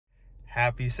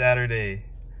Happy Saturday.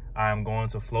 I'm going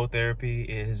to float therapy.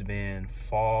 It has been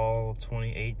fall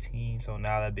 2018, so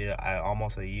now that'd be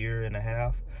almost a year and a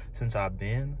half since I've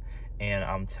been. And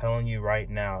I'm telling you right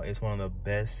now, it's one of the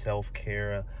best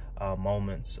self-care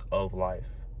moments of life.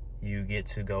 You get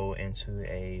to go into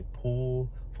a pool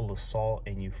full of salt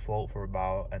and you float for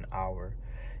about an hour.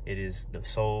 It is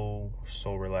so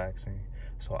relaxing.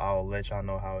 So I'll let y'all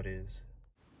know how it is.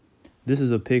 This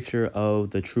is a picture of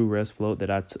the True Rest float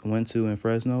that I went to in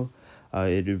Fresno.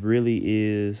 It really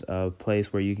is a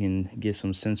place where you can get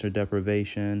some sensor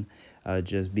deprivation,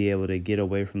 just be able to get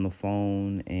away from the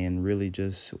phone and really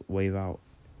just wave out.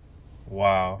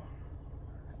 Wow.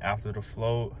 After the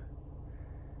float,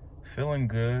 feeling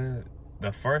good.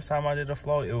 The first time I did a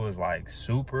float, it was like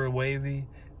super wavy.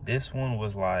 This one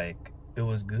was like, it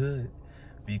was good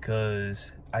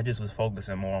because I just was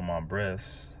focusing more on my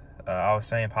breaths. I was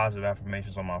saying positive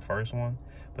affirmations on my first one,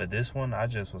 but this one I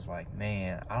just was like,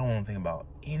 man, I don't want to think about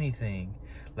anything.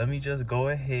 Let me just go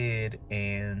ahead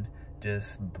and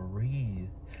just breathe.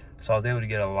 So I was able to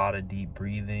get a lot of deep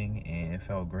breathing and it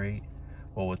felt great.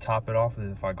 What would top it off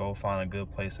is if I go find a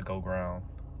good place to go ground.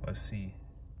 Let's see.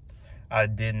 I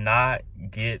did not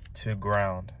get to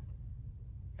ground,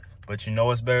 but you know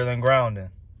what's better than grounding?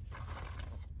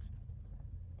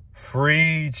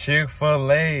 Free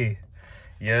Chick-fil-A.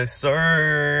 Yes,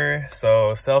 sir.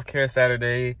 So Self-Care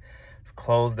Saturday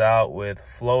closed out with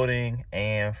floating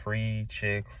and free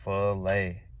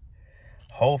Chick-fil-A.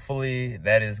 Hopefully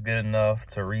that is good enough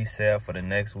to reset for the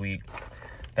next week.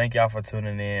 Thank y'all for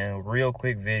tuning in. Real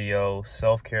quick video,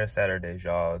 Self-Care Saturdays,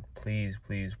 y'all. Please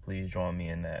join me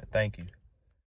in that. Thank you.